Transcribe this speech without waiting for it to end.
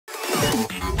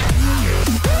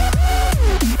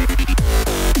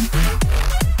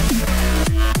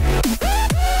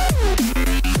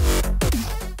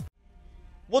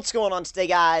What's going on today,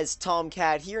 guys?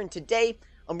 Tomcat here, and today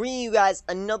I'm bringing you guys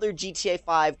another GTA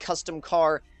 5 custom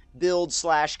car build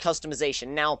slash customization.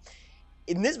 Now,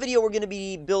 in this video, we're going to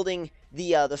be building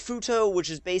the Futo, which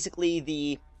is basically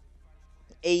the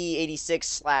AE86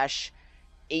 slash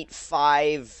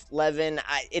 85 Levin.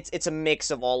 It's a mix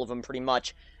of all of them, pretty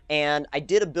much. And I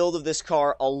did a build of this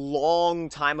car a long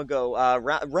time ago,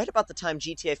 right about the time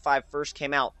GTA 5 first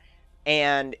came out,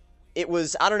 and it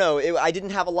was, I don't know, I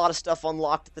didn't have a lot of stuff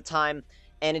unlocked at the time,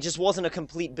 and it just wasn't a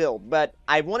complete build. But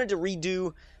I wanted to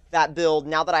redo that build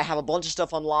now that I have a bunch of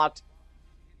stuff unlocked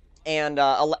and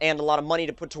a lot of money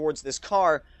to put towards this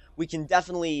car. We can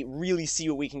definitely really see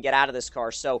what we can get out of this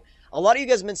car. So a lot of you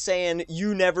guys have been saying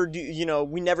you never do,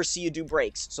 we never see you do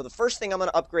brakes. So the first thing I'm going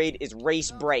to upgrade is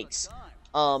race brakes.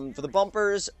 For the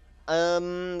bumpers,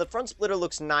 the front splitter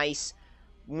looks nice.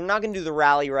 I'm not going to do the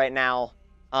rally right now.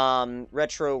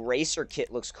 Retro racer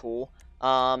kit looks cool.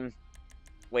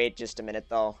 Wait just a minute,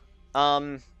 though.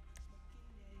 I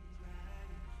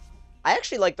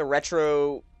actually like the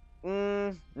retro.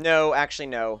 No, actually,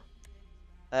 no.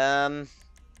 That's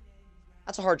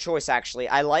a hard choice, actually.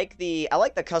 I like the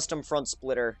custom front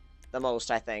splitter the most,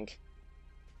 I think.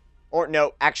 Or,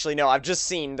 no, actually, no. I've just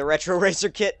seen the retro racer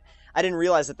kit. I didn't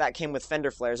realize that came with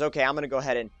fender flares. Okay, I'm gonna go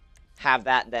ahead and have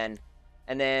that then.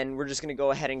 And then we're just going to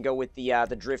go ahead and go with the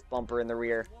drift bumper in the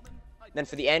rear. And then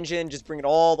for the engine, just bring it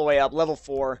all the way up, level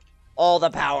 4, all the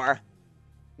power.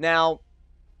 Now,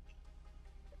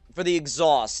 for the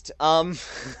exhaust,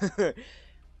 the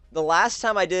last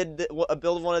time I did a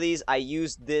build of one of these, I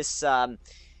used this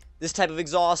this type of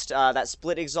exhaust, that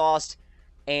split exhaust,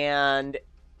 and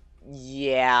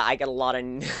yeah, I got a lot of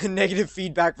negative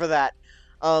feedback for that.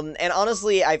 And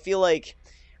honestly, I feel like,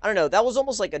 I don't know, that was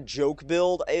almost like a joke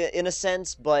build in a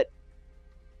sense, but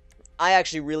I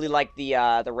actually really like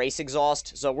the race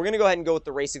exhaust. So we're going to go ahead and go with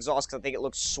the race exhaust because I think it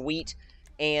looks sweet.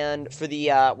 And for the,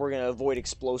 we're going to avoid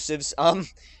explosives.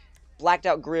 Blacked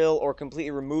out grill or completely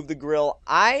remove the grill.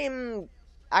 I'm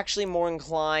actually more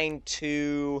inclined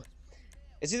to,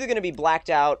 it's either going to be blacked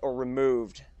out or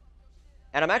removed.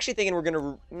 And I'm actually thinking we're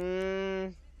going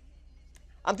to,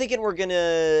 I'm thinking we're going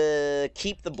to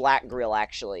keep the black grill,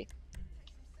 actually.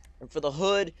 And for the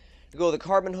hood, go with a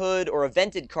carbon hood or a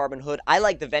vented carbon hood. I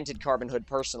like the vented carbon hood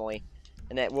personally,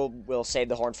 and that we'll save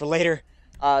the horn for later.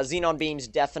 Xenon beams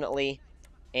definitely,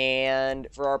 and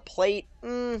for our plate,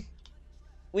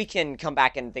 we can come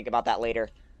back and think about that later.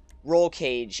 Roll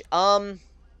cage.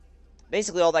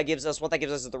 Basically all that gives us, what that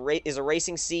gives us is a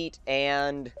racing seat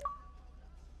and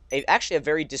actually a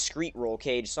very discreet roll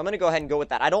cage. So I'm gonna go ahead and go with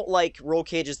that. I don't like roll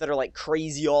cages that are like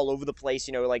crazy all over the place.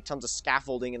 Like tons of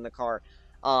scaffolding in the car.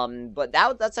 But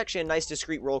that's actually a nice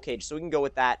discreet roll cage, so we can go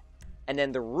with that. And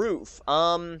then the roof,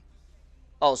 oh,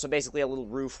 so basically a little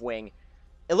roof wing.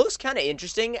 It looks kind of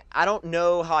interesting. I don't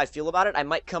know how I feel about it. I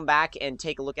might come back and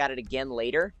take a look at it again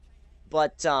later.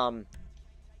 But,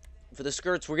 for the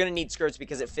skirts, we're gonna need skirts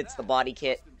because it fits the body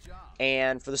kit.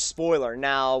 And for the spoiler,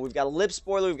 now, we've got a lip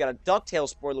spoiler, we've got a ducktail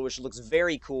spoiler, which looks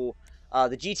very cool.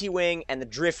 The GT wing and the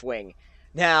drift wing.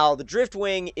 Now, the drift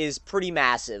wing is pretty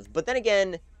massive, but then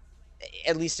again,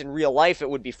 at least in real life, it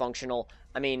would be functional.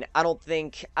 I mean, I don't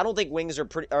think wings are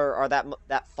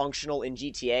that functional in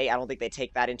GTA. I don't think they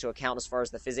take that into account as far as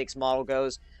the physics model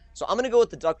goes. So I'm gonna go with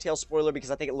the ducktail spoiler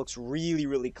because I think it looks really,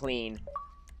 really clean.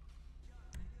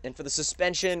 And for the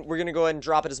suspension, we're gonna go ahead and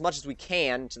drop it as much as we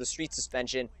can to the street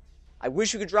suspension. I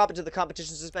wish we could drop it to the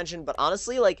competition suspension, but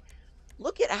honestly, like,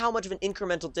 look at how much of an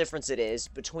incremental difference it is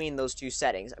between those two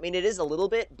settings. I mean, it is a little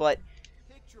bit, but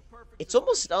it's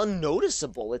almost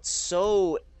unnoticeable. It's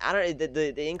so, I don't know,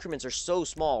 the increments are so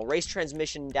small. Race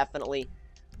transmission, definitely.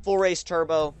 Full race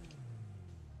turbo.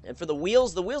 And for the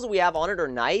wheels that we have on it are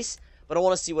nice, but I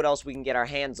want to see what else we can get our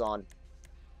hands on.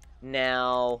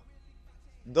 Now,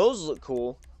 those look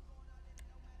cool.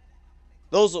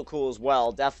 Those look cool as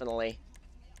well, definitely.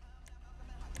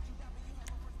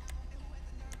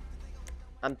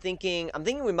 I'm thinking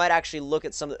we might actually look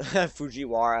at some of the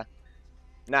Fujiwara.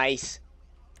 Nice.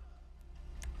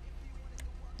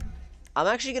 I'm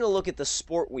actually going to look at the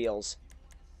sport wheels,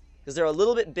 because they're a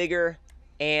little bit bigger,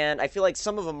 and I feel like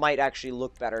some of them might actually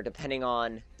look better, depending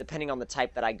on the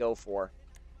type that I go for.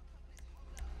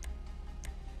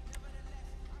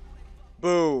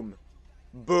 Boom.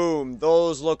 Boom.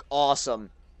 Those look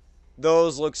awesome.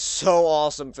 Those look so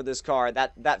awesome for this car.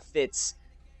 That fits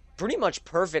pretty much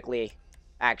perfectly,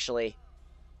 actually.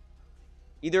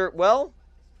 Well,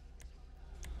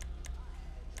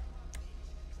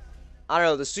 I don't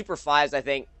know, the Super 5s, I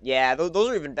think, yeah, those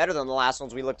are even better than the last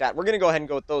ones we looked at. We're going to go ahead and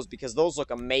go with those because those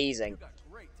look amazing.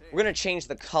 We're going to change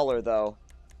the color, though.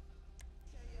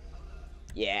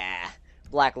 Yeah,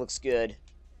 black looks good.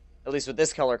 At least with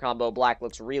this color combo, black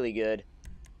looks really good.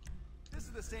 This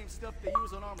is the same stuff they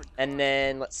use on armored cars. And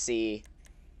then, let's see.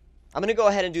 I'm going to go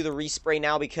ahead and do the respray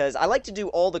now because I like to do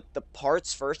all the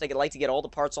parts first. I like to get all the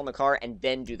parts on the car and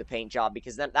then do the paint job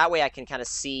because then that way I can kind of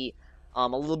see a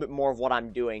little bit more of what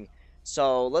I'm doing.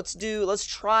 So let's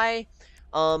try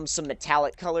some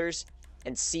metallic colors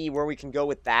and see where we can go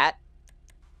with that.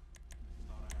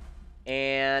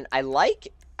 And I like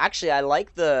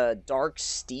the dark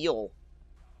steel.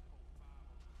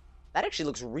 That actually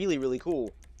looks really, really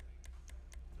cool.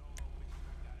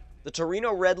 The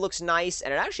Torino red looks nice,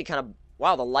 and it actually kind of,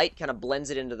 wow, the light kind of blends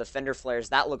it into the fender flares.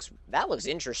 That looks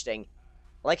interesting.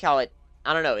 I like how it,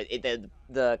 I don't know,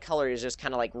 the color is just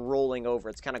kind of like rolling over.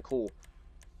 It's kind of cool.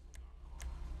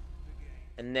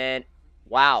 And then,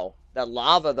 wow, the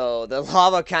lava though, the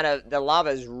lava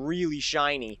is really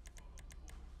shiny.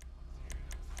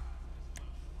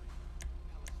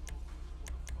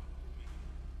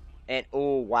 And,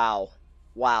 oh, wow.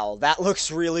 Wow, that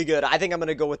looks really good. I think I'm going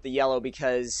to go with the yellow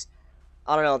because,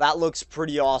 I don't know, that looks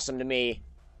pretty awesome to me.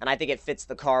 And I think it fits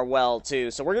the car well, too.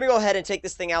 So we're going to go ahead and take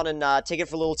this thing out and take it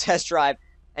for a little test drive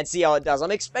and see how it does.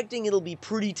 I'm expecting it'll be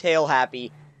pretty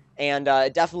tail-happy, and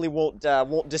it definitely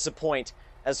won't disappoint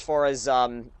as far as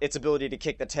its ability to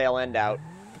kick the tail end out.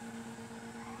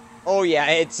 Oh, yeah,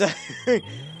 it's,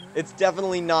 it's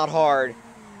definitely not hard.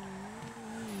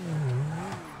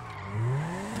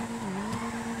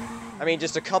 I mean,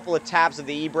 just a couple of taps of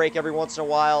the e-brake every once in a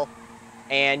while,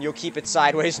 and you'll keep it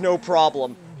sideways, no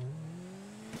problem.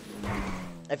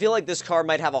 I feel like this car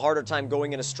might have a harder time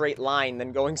going in a straight line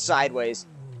than going sideways.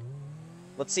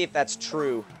 Let's see if that's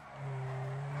true.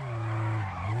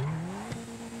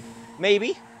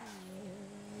 Maybe.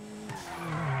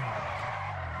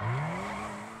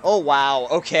 Oh, wow,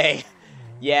 okay.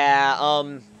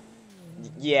 Yeah,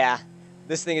 yeah.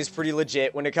 This thing is pretty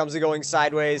legit when it comes to going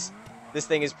sideways. This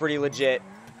thing is pretty legit.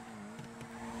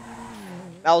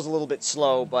 That was a little bit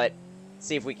slow, but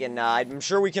see if we can, I'm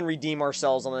sure we can redeem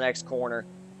ourselves on the next corner.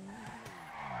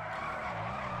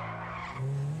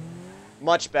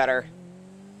 Much better.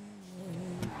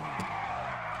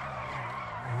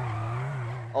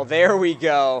 Oh, there we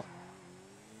go.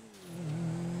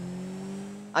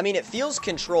 I mean, it feels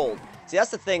controlled. See,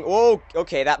 that's the thing. Oh,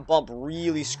 okay, that bump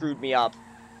really screwed me up.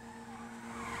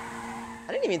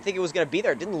 I didn't even think it was going to be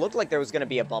there. It didn't look like there was going to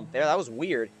be a bump there. That was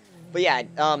weird. But yeah,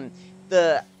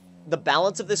 the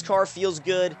balance of this car feels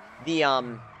good.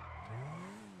 The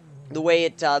way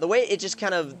it just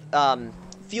kind of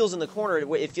feels in the corner,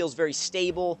 it feels very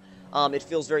stable. It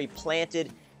feels very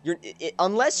planted.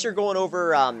 Unless you're going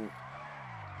over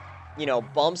you know,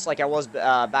 bumps like I was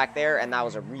back there, and that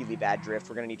was a really bad drift.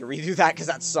 We're going to need to redo that because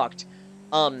that sucked.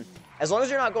 As long as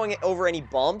you're not going over any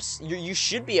bumps, you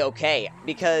should be okay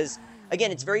because again,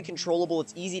 it's very controllable,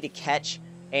 it's easy to catch,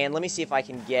 and let me see if I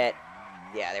can get,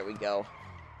 yeah, there we go.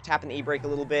 Tapping the e-brake a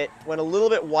little bit. Went a little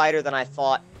bit wider than I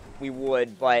thought we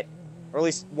would, but, or at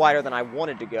least wider than I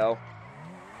wanted to go.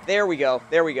 There we go,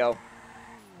 there we go.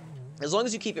 As long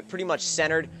as you keep it pretty much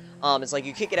centered, it's like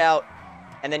you kick it out,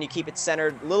 and then you keep it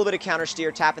centered, a little bit of counter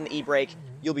steer, tapping the e-brake,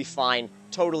 you'll be fine,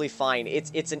 totally fine.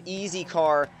 It's an easy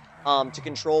car to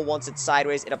control once it's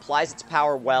sideways. It applies its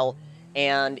power well,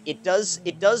 and it does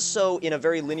so in a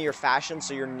very linear fashion,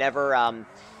 so you're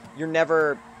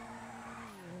never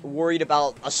worried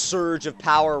about a surge of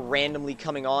power randomly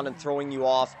coming on and throwing you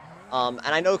off. And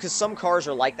I know because some cars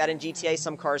are like that in GTA.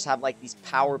 Some cars have like these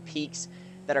power peaks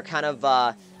that are kind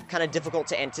of difficult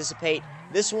to anticipate.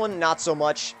 This one, not so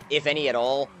much, if any at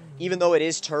all. Even though it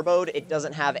is turboed, it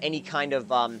doesn't have any kind of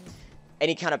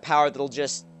power that'll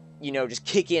just, you know, just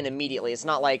kick in immediately. It's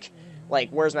not like,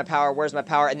 where's my power,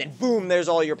 and then boom, there's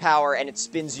all your power, and it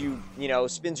spins you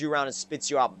around and spits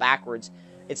you out backwards.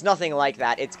 It's nothing like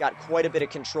that. It's got quite a bit of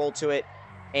control to it,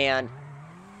 and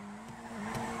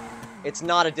it's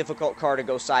not a difficult car to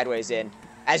go sideways in.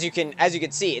 As you can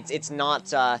see, it's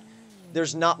not,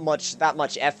 there's not that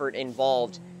much effort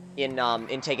involved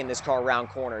in taking this car around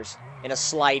corners in a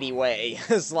slidey way,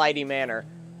 a slidey manner.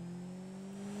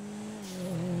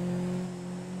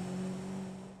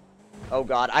 Oh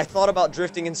god, I thought about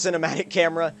drifting in cinematic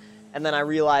camera, and then I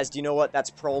realized, you know what, that's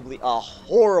probably a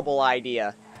horrible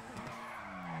idea.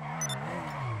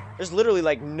 There's literally,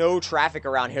 like, no traffic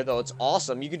around here, though. It's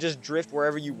awesome. You can just drift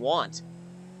wherever you want.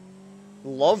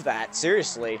 Love that,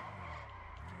 seriously.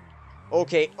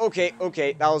 Okay.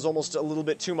 That was almost a little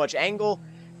bit too much angle,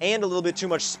 and a little bit too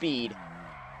much speed.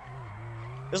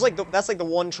 There's like that's like the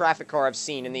one traffic car I've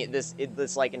seen in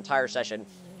this like entire session.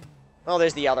 Oh,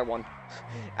 there's the other one.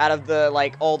 Out of the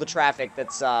like all the traffic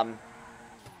that's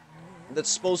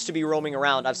supposed to be roaming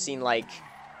around, I've seen like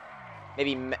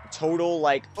maybe total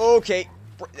like okay,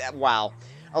 wow.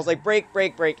 I was like brake,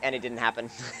 brake, brake, and it didn't happen.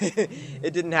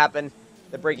 It didn't happen.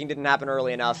 The braking didn't happen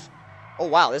early enough. Oh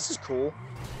wow, this is cool.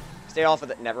 Stay off of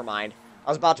the. Never mind. I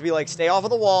was about to be like, stay off of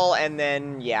the wall, and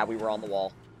then yeah, we were on the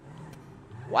wall.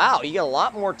 Wow, you get a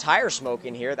lot more tire smoke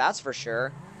in here, that's for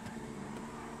sure.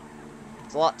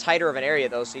 It's a lot tighter of an area,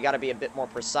 though, so you gotta be a bit more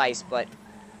precise, but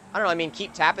I don't know, I mean,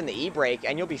 keep tapping the e-brake,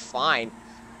 and you'll be fine.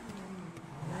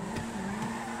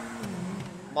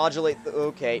 Modulate the...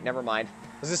 Okay, never mind.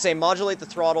 I was gonna say, modulate the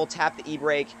throttle, tap the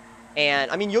e-brake,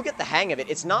 and, I mean, you'll get the hang of it.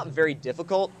 It's not very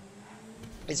difficult.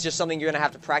 It's just something you're gonna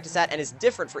have to practice at, and it's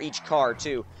different for each car,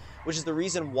 too, which is the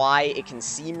reason why it can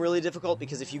seem really difficult,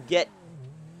 because if you get...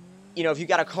 You know, if you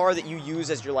got a car that you use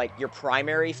as your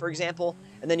primary, for example,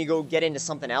 and then you go get into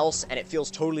something else and it feels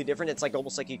totally different, it's like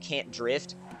almost like you can't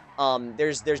drift.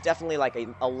 There's definitely like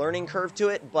a learning curve to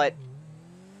it, but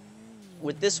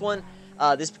with this one,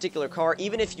 this particular car,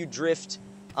 even if you drift,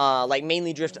 like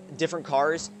mainly drift different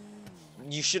cars,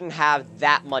 you shouldn't have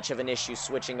that much of an issue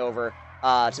switching over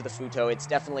to the Futo. It's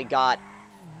definitely got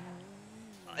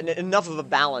enough of a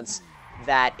balance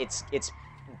that it's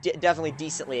definitely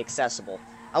decently accessible.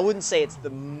 I wouldn't say it's the...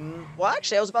 Well,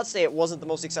 actually, I was about to say it wasn't the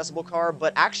most accessible car,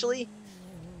 but actually,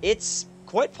 it's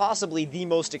quite possibly the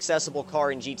most accessible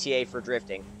car in GTA for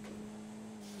drifting.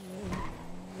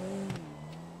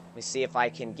 Let me see if I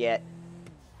can get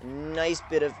a nice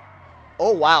bit of...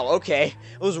 Oh, wow, okay.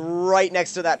 It was right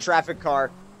next to that traffic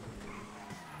car.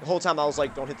 The whole time I was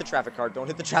like, don't hit the traffic car, don't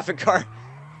hit the traffic car.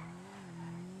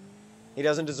 He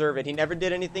doesn't deserve it. He never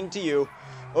did anything to you.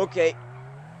 Okay.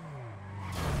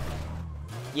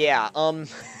 Yeah,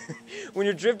 when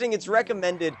you're drifting, it's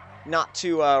recommended not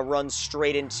to run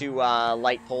straight into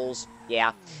light poles.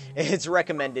 Yeah, it's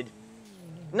recommended.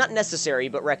 Not necessary,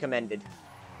 but recommended.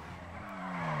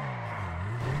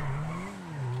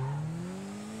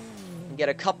 Get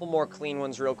a couple more clean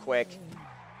ones real quick.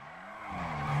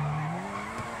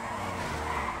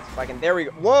 If I can, there we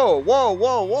go. Whoa, whoa,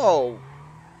 whoa, whoa.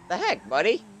 The heck,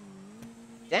 buddy?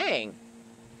 Dang.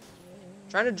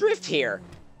 Trying to drift here.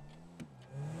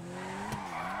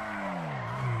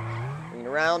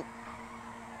 Around.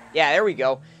 Yeah, there we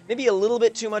go. Maybe a little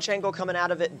bit too much angle coming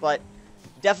out of it, but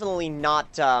definitely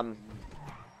not a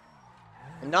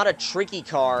tricky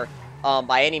car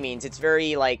by any means. It's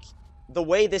very, like, the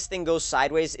way this thing goes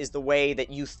sideways is the way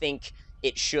that you think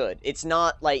it should. It's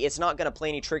not, like, it's not going to play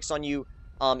any tricks on you.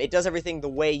 It does everything the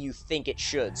way you think it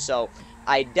should. So,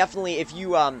 I definitely, if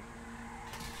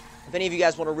any of you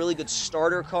guys want a really good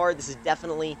starter car, this is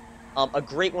definitely... a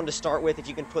great one to start with if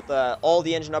you can put all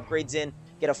the engine upgrades in,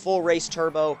 get a full race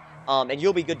turbo, and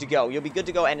you'll be good to go. You'll be good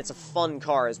to go, and it's a fun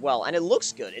car as well. And it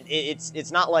looks good.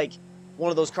 It's not like one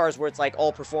of those cars where it's like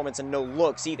all performance and no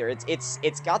looks either.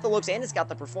 It's got the looks and it's got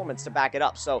the performance to back it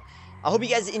up. So I hope you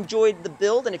guys enjoyed the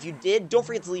build, and if you did, don't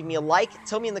forget to leave me a like.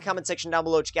 Tell me in the comment section down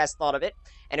below what you guys thought of it.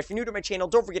 And if you're new to my channel,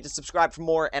 don't forget to subscribe for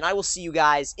more, and I will see you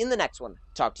guys in the next one.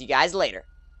 Talk to you guys later.